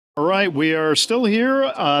All right, we are still here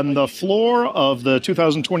on the floor of the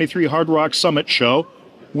 2023 Hard Rock Summit show.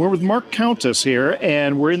 We're with Mark Countess here,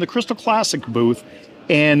 and we're in the Crystal Classic booth,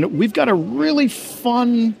 and we've got a really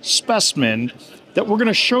fun specimen that we're going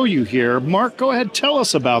to show you here. Mark, go ahead, tell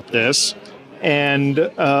us about this, and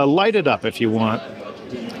light it up if you want.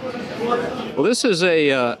 Well, this is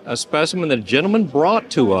a specimen that a gentleman brought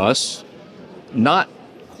to us, not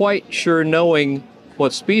quite sure knowing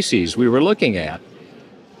what species we were looking at.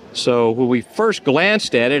 So when we first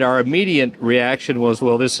glanced at it, our immediate reaction was,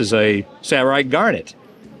 well, this is a samurai garnet.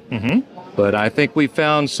 But I think we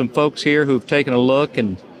found some folks here who've taken a look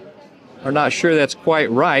and are not sure that's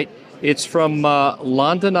quite right. It's from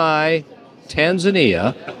Landanai,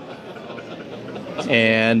 Tanzania.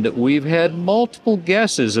 And we've had multiple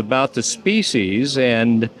guesses about the species,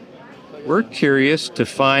 and we're curious to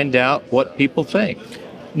find out what people think.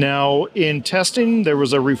 Now, in testing, there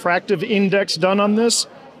was a refractive index done on this,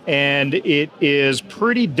 and it is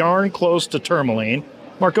pretty darn close to tourmaline.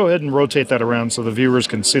 Mark, go ahead and rotate that around so the viewers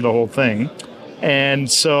can see the whole thing. And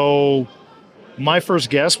so my first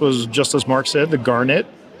guess was, just as Mark said, the garnet,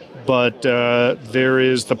 but there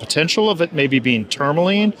is the potential of it maybe being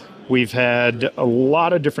tourmaline. We've had a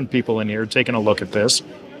lot of different people in here taking a look at this,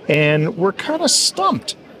 and we're kind of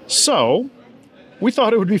stumped. So we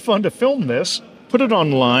thought it would be fun to film this, put it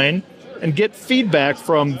online, and get feedback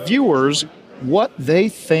from viewers what they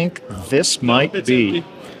think this might be.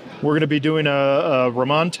 We're going to be doing a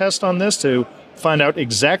Raman test on this to find out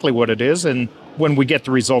exactly what it is, and when we get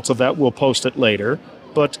the results of that, we'll post it later.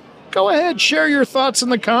 But go ahead, share your thoughts in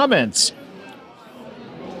the comments.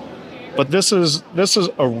 But this is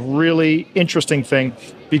a really interesting thing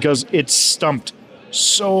because it's stumped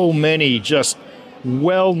so many just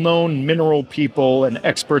well-known mineral people and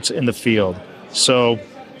experts in the field. So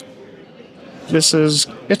it's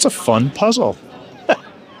a fun puzzle.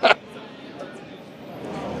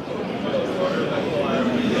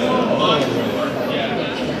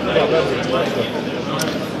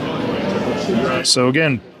 So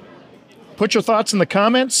again, put your thoughts in the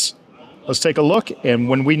comments. Let's take a look, and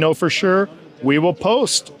when we know for sure, we will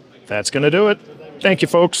post. That's going to do it. Thank you,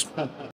 folks.